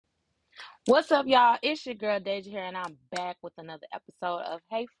What's up, y'all? It's your girl Deja here, and I'm back with another episode of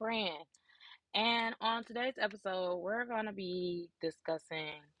Hey Friend. And on today's episode, we're gonna be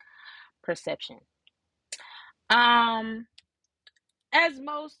discussing perception. Um, as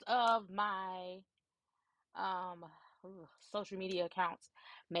most of my um social media accounts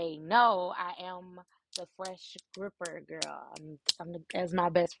may know, I am the fresh gripper girl. As my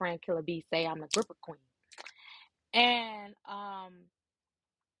best friend Killer B say, I'm the gripper queen. And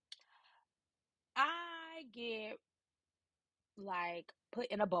I get like put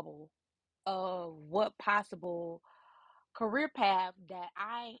in a bubble of what possible career path that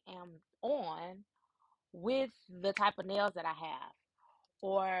I am on with the type of nails that I have,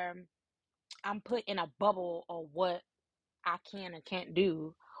 or I'm put in a bubble of what I can and can't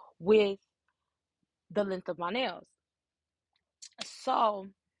do with the length of my nails. So,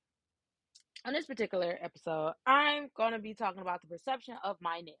 on this particular episode, I'm going to be talking about the perception of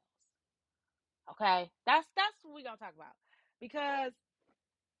my nails. Okay? That's what we're going to talk about because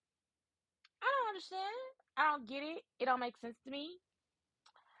I don't understand it. I don't get it. It don't make sense to me.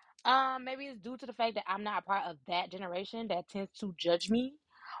 Maybe it's due to the fact that I'm not a part of that generation that tends to judge me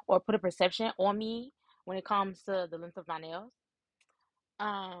or put a perception on me when it comes to the length of my nails.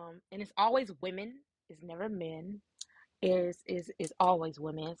 And it's always women. It's never men. Is always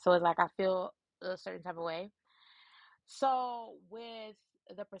women. So it's like I feel a certain type of way. So with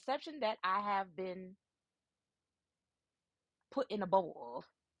the perception that I have been put in a bubble of,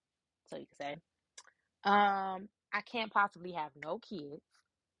 so you could say, I can't possibly have no kids.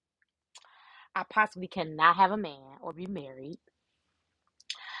 I possibly cannot have a man or be married.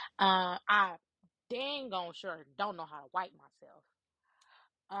 I dang on sure don't know how to wipe myself.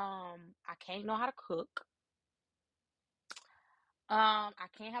 I can't know how to cook. I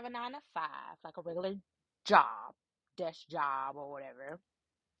can't have a 9 to 5 like a regular job, desk job or whatever.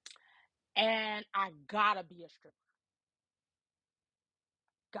 And I gotta be a stripper.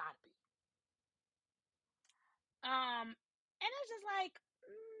 Gotta be. And it's just like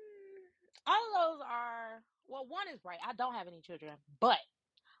all of those are well. One is right. I don't have any children, but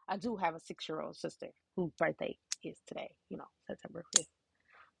I do have a 6-year-old sister whose birthday is today. September 5th.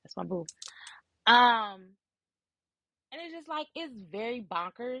 That's my boo. Um, And it's just like, it's very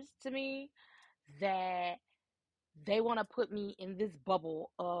bonkers to me that they want to put me in this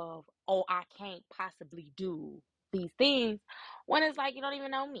bubble of, oh, I can't possibly do these things when it's like, you don't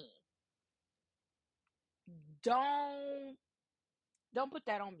even know me. Don't don't put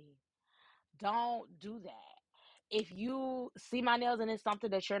that on me. Don't do that. If you see my nails and it's something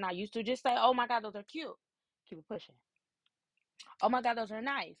that you're not used to, just say, oh my God, those are cute. Keep it pushing. Oh my God, those are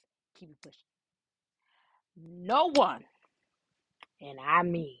nice. Keep it pushing. No one, and I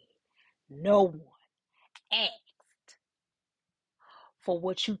mean no one, asked for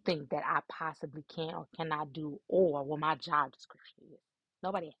what you think that I possibly can or cannot do or what my job description is.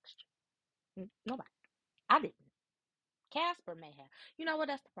 Nobody asked you. Nobody. I didn't. Casper may have. You know what?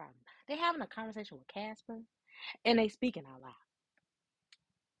 That's the problem. They having a conversation with Casper and they speaking out loud.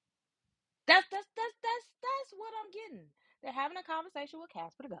 That's what I'm getting. They're having a conversation with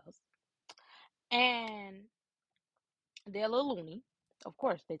Casper the ghost, and they're a little loony. Of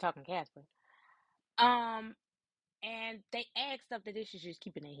course, they talking Casper. Um, and they ask stuff that they should just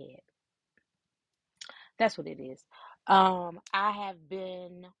keep in their head. That's what it is. I have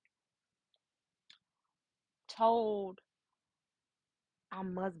been told I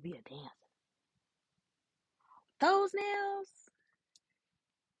must be a dancer. Those nails,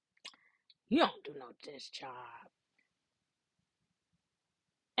 you don't do no this job.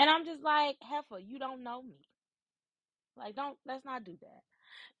 And I'm just like, heifer, you don't know me. Like, let's not do that.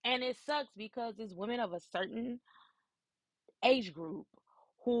 And it sucks because it's women of a certain age group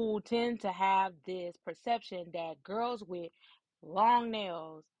who tend to have this perception that girls with long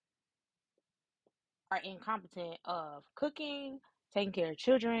nails are incompetent of cooking, taking care of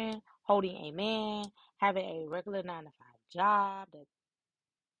children, holding a man, having a regular 9 to 5 job that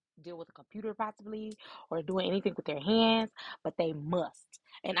deal with a computer possibly or doing anything with their hands, but they must.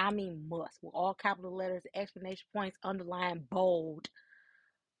 And I mean must with all capital letters, explanation points, underline, bold,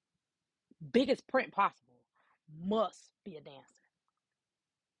 biggest print possible. Must be a dancer.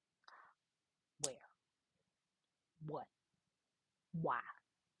 Where? What? Why?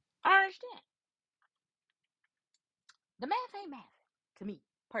 I understand. The math ain't math to me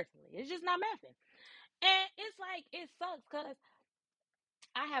personally. It's just not mathing. And it's like it sucks because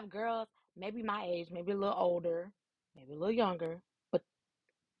I have girls, maybe my age, maybe a little older, maybe a little younger, but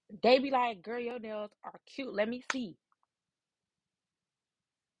they be like, girl, your nails are cute. Let me see.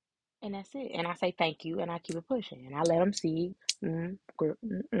 And that's it. And I say thank you and I keep it pushing and I let them see.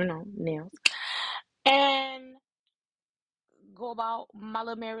 nails, and go about my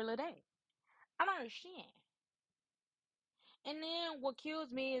little merry little day. I don't understand. And then what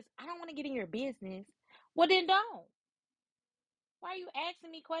kills me is I don't want to get in your business. Well, then don't. Why are you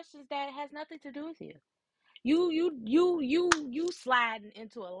asking me questions that has nothing to do with you? You sliding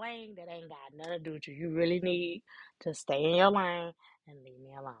into a lane that ain't got nothing to do with you. You really need to stay in your lane and leave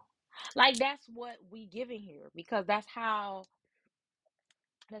me alone. Like that's what we giving here because that's how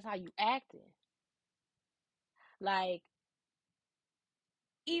you acting. Like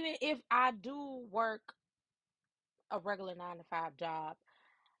even if I do work a regular 9 to 5 job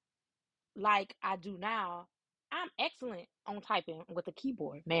like I do now, I'm excellent on typing with a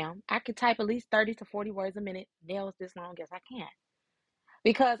keyboard, ma'am. I can type at least 30 to 40 words a minute, nails this long as I can.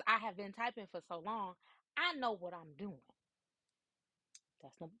 Because I have been typing for so long, I know what I'm doing.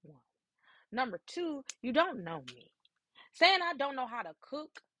 That's number one. Number two, you don't know me. Saying I don't know how to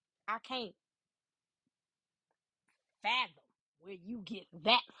cook, I can't fathom where you get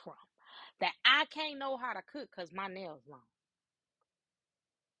that from. That I can't know how to cook because my nails long.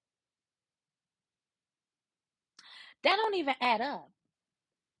 That don't even add up.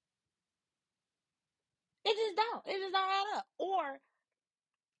 It just don't. It just don't add up. Or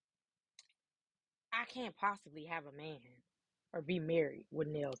I can't possibly have a man or be married with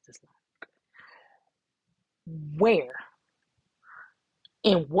nails this long. Where?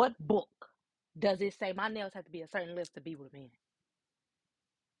 In what book does it say my nails have to be a certain length to be with a man?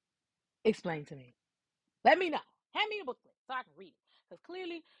 Explain to me. Let me know. Hand me a booklet so I can read it. Because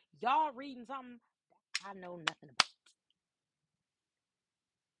clearly y'all reading something I know nothing about.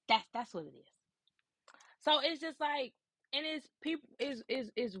 That's what it is. So it's just like, and it's people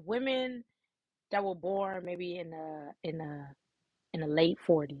is women that were born maybe in the late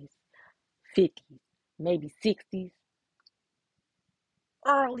 40s, 50s, maybe 60s,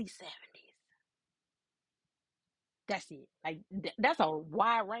 early 70s. That's it. Like that's a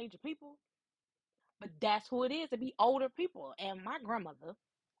wide range of people, but that's who it is to be older people. And my grandmother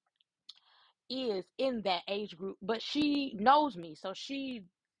is in that age group, but she knows me, so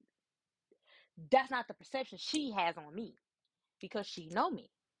that's not the perception she has on me because she know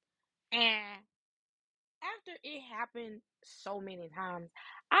me. And after it happened so many times,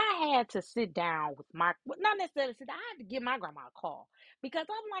 I had to sit down with well, not necessarily sit down, I had to give my grandma a call because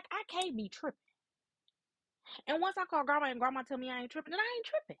I'm like, I can't be tripping. And once I call grandma and grandma tell me I ain't tripping, then I ain't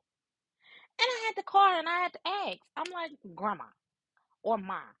tripping. And I had to call her and I had to ask. I'm like, grandma or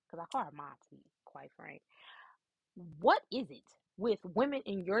mom, because I call her mom to be quite frank. What is it with women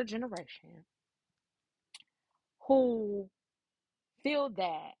in your generation who feel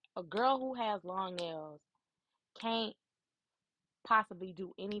that a girl who has long nails can't possibly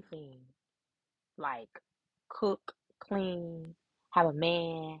do anything like cook, clean, have a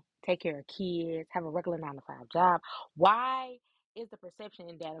man, take care of kids, have a regular 9 to 5 job? Why is the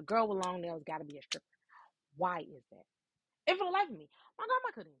perception that a girl with long nails got to be a stripper? Why is that? And for the life of me, my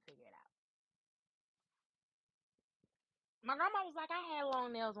grandma couldn't even figure it out. My grandma was like, I had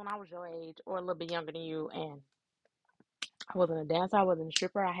long nails when I was your age or a little bit younger than you, and I wasn't a dancer, I wasn't a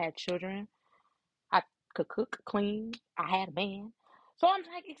stripper, I had children, I could cook, clean, I had a man. So I'm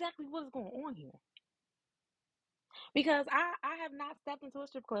like, exactly what is going on here? Because I have not stepped into a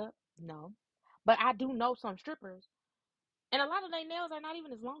strip club, no, but I do know some strippers, and a lot of their nails are not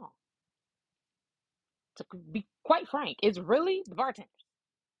even as long. To be quite frank, it's really the bartenders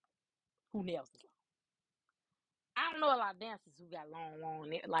who nails is long. I don't know a lot of dancers who got long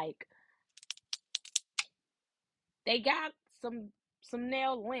nails. Like they got some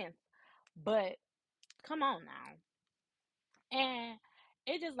nail length, but come on now. And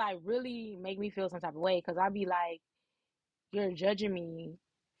it just like really make me feel some type of way because I'd be like, you're judging me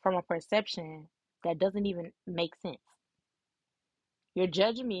from a perception that doesn't even make sense. You're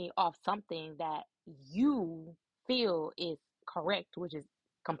judging me off something that you feel is correct, which is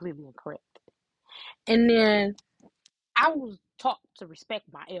completely incorrect. And then I was taught to respect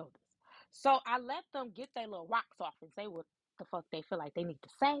my elders. So I let them get their little rocks off and say what the fuck they feel like they need to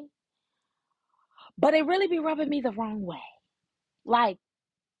say. But it really be rubbing me the wrong way. Like,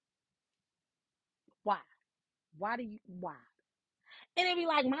 why? Why? And it be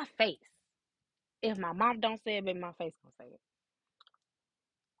like my face. If my mom don't say it, maybe my face gonna say it.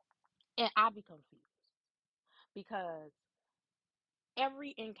 And I be confused because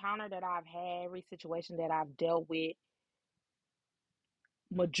every encounter that I've had, every situation that I've dealt with,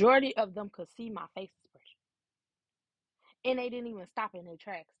 majority of them could see my face expression. And they didn't even stop in their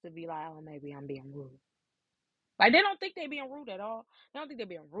tracks to be like, oh, maybe I'm being rude. Like, they don't think they being rude at all. They don't think they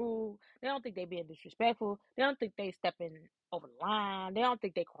being rude. They don't think they being disrespectful. They don't think they stepping. over the line. They don't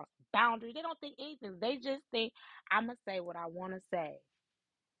think they cross the boundary. They don't think anything. They just think I'm gonna say what I want to say,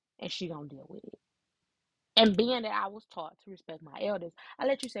 and she gonna deal with it. And being that I was taught to respect my elders, I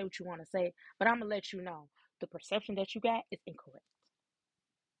let you say what you want to say, but I'm gonna let you know the perception that you got is incorrect.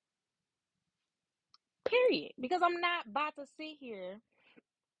 Period. Because I'm not about to sit here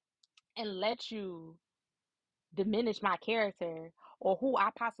and let you diminish my character or who I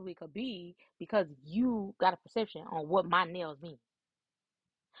possibly could be because you got a perception on what my nails mean.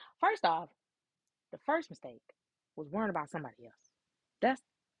 First off, the first mistake was worrying about somebody else. That's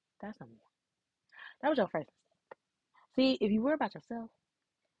that's number one. That was your first mistake. See, if you worry about yourself,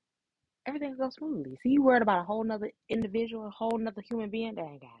 everything goes smoothly. See, you worried about a whole nother individual, a whole nother human being that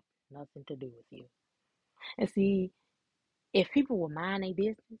ain't got nothing to do with you. And see, if people would mind their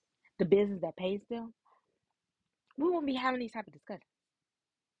business, the business that pays them, we wouldn't be having these type of discussions.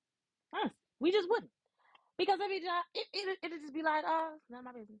 Honestly, we just wouldn't. Because it'd just be like, oh, it's none of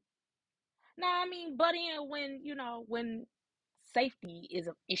my business. Now, I mean, butt in when, when safety is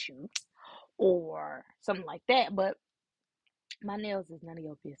an issue or something like that. But my nails is none of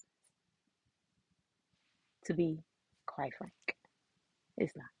your business, to be quite frank.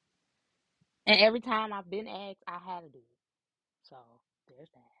 It's not. And every time I've been asked, I had to do it. So there's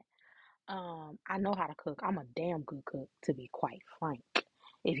that. I know how to cook. I'm a damn good cook, to be quite frank,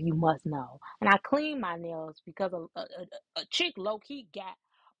 if you must know. And I clean my nails because a chick low key got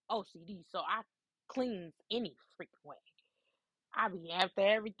OCD, so I clean any freaking way. I be after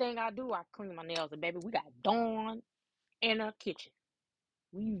everything I do, I clean my nails. And baby, we got Dawn in the kitchen.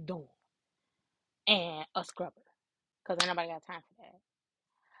 We use Dawn and a scrubber because ain't nobody got time for that.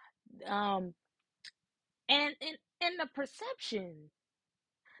 And the perception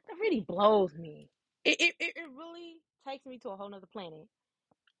that really blows me. It really takes me to a whole nother planet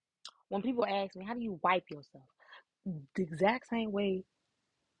when people ask me, how do you wipe yourself? The exact same way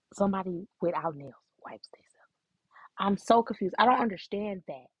somebody without nails wipes themselves. I'm so confused. I don't understand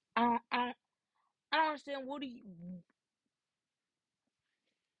that. I don't understand.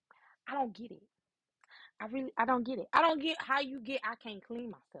 I don't get it. I don't get it. I don't get how you get I can't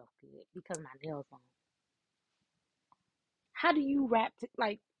clean myself good because my nails on. How do you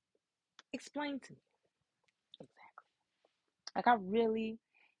like explain to me exactly? Like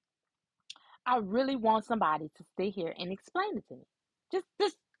I really want somebody to sit here and explain it to me.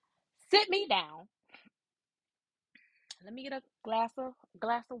 Just sit me down. Let me get a glass of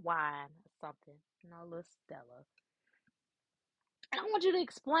wine or something. A little Stella. And I want you to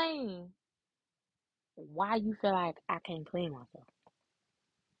explain why you feel like I can't clean myself.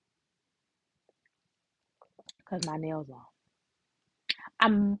 Because my nails on.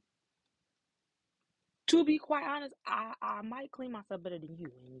 I'm To be quite honest, I might clean myself better than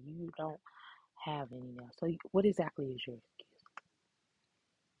you, and you don't have any nails. So what exactly is your excuse?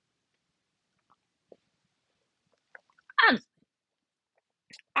 Honestly,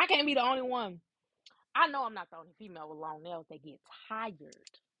 I can't be the only one. I know I'm not the only female with long nails that get tired,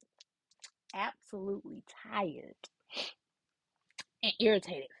 absolutely tired and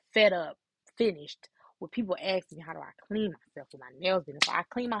irritated, fed up, finished with people asking me how do I clean myself with my nails. And if I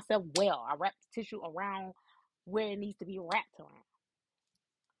clean myself well, I wrap the tissue around where it needs to be wrapped around.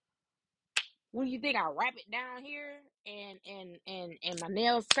 What do you think? I wrap it down here and my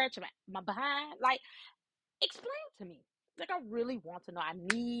nails scratch my behind? Like, explain to me. Like, I really want to know. I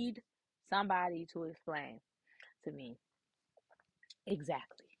need somebody to explain to me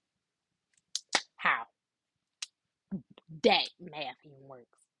exactly how that math even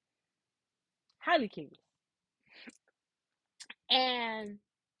works. Highly curious. And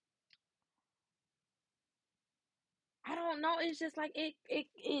I don't know. It's just like it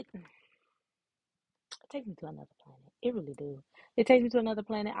takes me to another planet. It really do. It takes me to another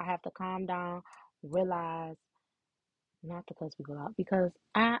planet. I have to calm down, realize not to cuss people out because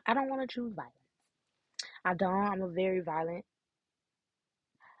I don't want to choose violence. I don't. I'm a very violent.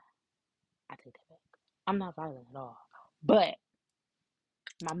 I take that back. I'm not violent at all. But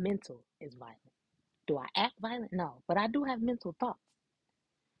my mental is violent. Do I act violent? No. But I do have mental thoughts.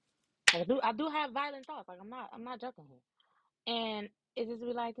 I do have violent thoughts. Like I'm not joking here. And it just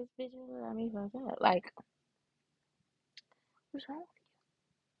be like this bitch is I mean like what's wrong?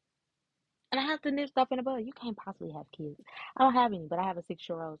 And I have to nip stuff in the bud. You can't possibly have kids. I don't have any, but I have a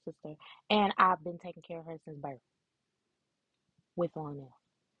 6-year-old sister, and I've been taking care of her since birth with long nails.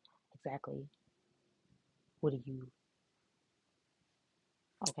 Exactly. What do you?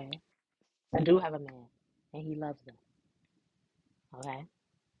 Okay. I do have a man, and he loves them. Okay.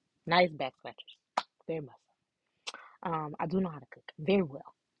 Nice back scratchers. Very much so. I do know how to cook very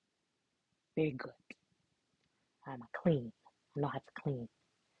well, very good. I'm a clean. I know how to clean.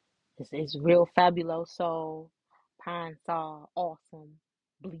 It's real Fabuloso, Pine Sol, Awesome,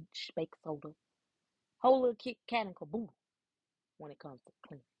 Bleach, Baking Soda, whole little Kit Kat and caboodle when it comes to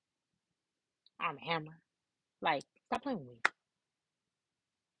cleaning. I'm a hammer. Like, stop playing with me.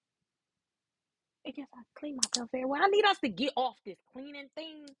 I guess I clean myself very well. I need us to get off this cleaning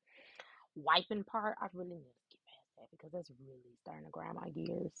thing, wiping part. I really need to get past that because that's really starting to grind my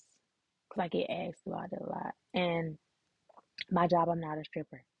gears. Because I get asked about it a lot. And my job, I'm not a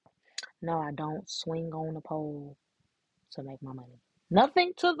stripper. No, I don't swing on a pole to make my money.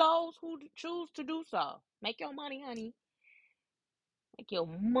 Nothing to those who choose to do so. Make your money, honey. Make your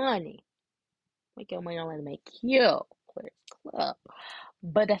money. Make your money. Don't let it make you. Quit club.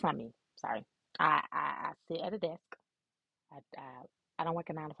 But that's not me. Sorry. I sit at a desk. I, I, I don't work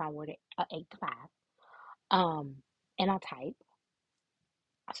a 9 to 5, I work at 8 to 5. Um, and I type.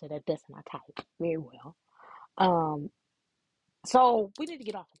 I sit at a desk and I type very well. Um, so we need to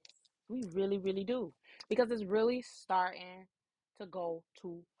get off of this. We really, really do. Because it's really starting to go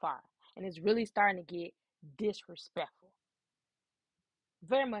too far. And it's really starting to get disrespectful.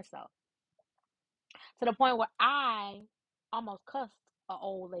 Very much so. To the point where I almost cussed an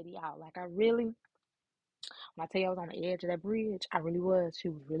old lady out. Like I really, when I tell you I was on the edge of that bridge, I really was. She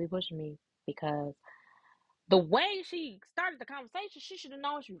was really pushing me because the way she started the conversation, she should have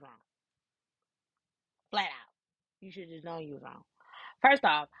known she was wrong. Flat out. You should have just known you was wrong. First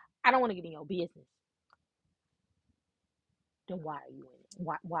off, I don't want to get in your business. Then why are you in it?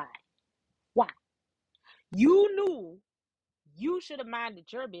 Why? Why? Why? You knew you should have minded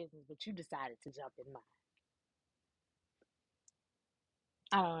your business, but you decided to jump in mine.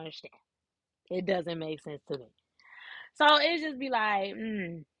 I don't understand. It doesn't make sense to me. So it just be like,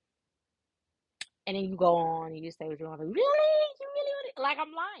 and then you go on and you say what you want to. Really? You really? Like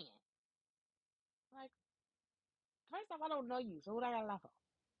I'm lying. Like first off, I don't know you, so what I gotta lie for?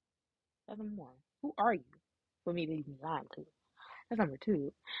 That's number one. Who are you for me to even lie to? That's number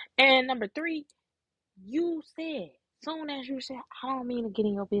two. And number three, you said, soon as you said, I don't mean to get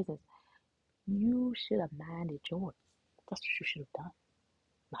in your business, you should have minded yours. That's what you should have done.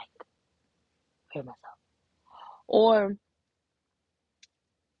 Like, hear myself. Or,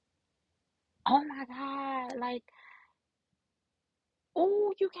 oh my God, like,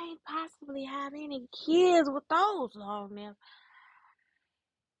 oh, you can't possibly have any kids with those long nails.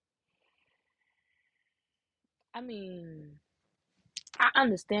 I mean, I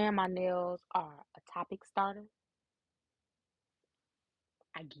understand my nails are a topic starter.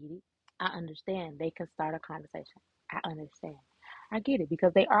 I get it. I understand they can start a conversation. I understand. I get it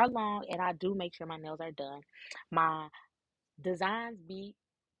because they are long and I do make sure my nails are done. My designs be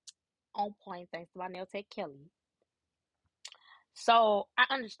on point thanks to my nail tech Kelly. So I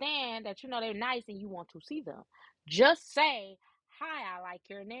understand that they're nice and you want to see them. Just say, "Hi, I like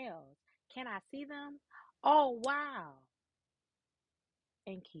your nails. Can I see them?" Oh wow.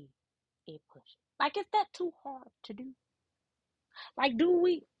 And keep it pushing. Like is that too hard to do? Like do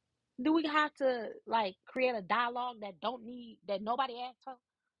we have to like create a dialogue that nobody asked for?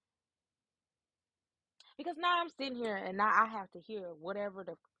 Because now I'm sitting here and now I have to hear whatever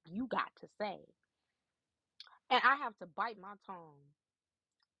the you got to say. And I have to bite my tongue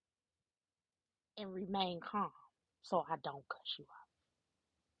and remain calm so I don't cuss you out.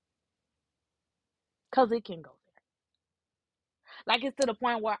 Cause it can go there. Like it's to the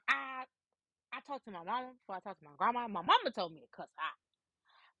point where I talk to my mama before I talk to my grandma. My mama told me to cuss out.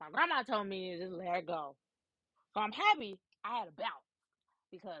 My grandma told me to just let her go. So I'm happy I had a bounce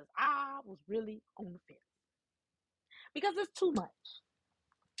because I was really on the fence. Because it's too much.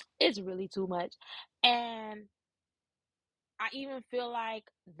 It's really too much. And I even feel like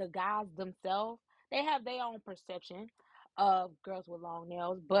the guys themselves, they have their own perception of girls with long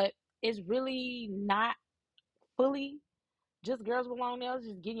nails, but it's really not fully just girls with long nails,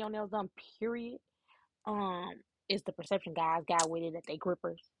 just getting your nails done, period. It's the perception guys got with it that they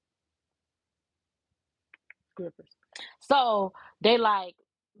grippers. So they like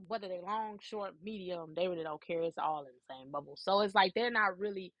whether they long, short, medium, they really don't care. It's all in the same bubble. So it's like they're not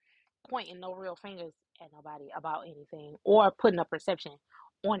really pointing no real fingers at nobody about anything or putting a perception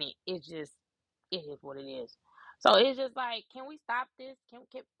on it. It's just it is what it is. So it's just like, can we stop this? Can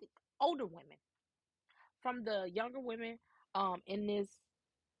older women from the younger women in this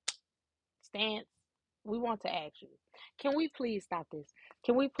stance, we want to ask you, can we please stop this?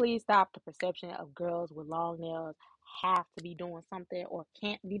 Can we please stop the perception of girls with long nails have to be doing something or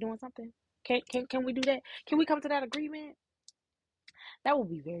can't be doing something? Can we do that? Can we come to that agreement? That would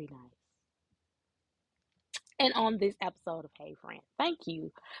be very nice. And on this episode of Hey Friend, thank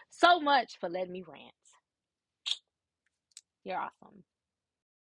you so much for letting me rant. You're awesome.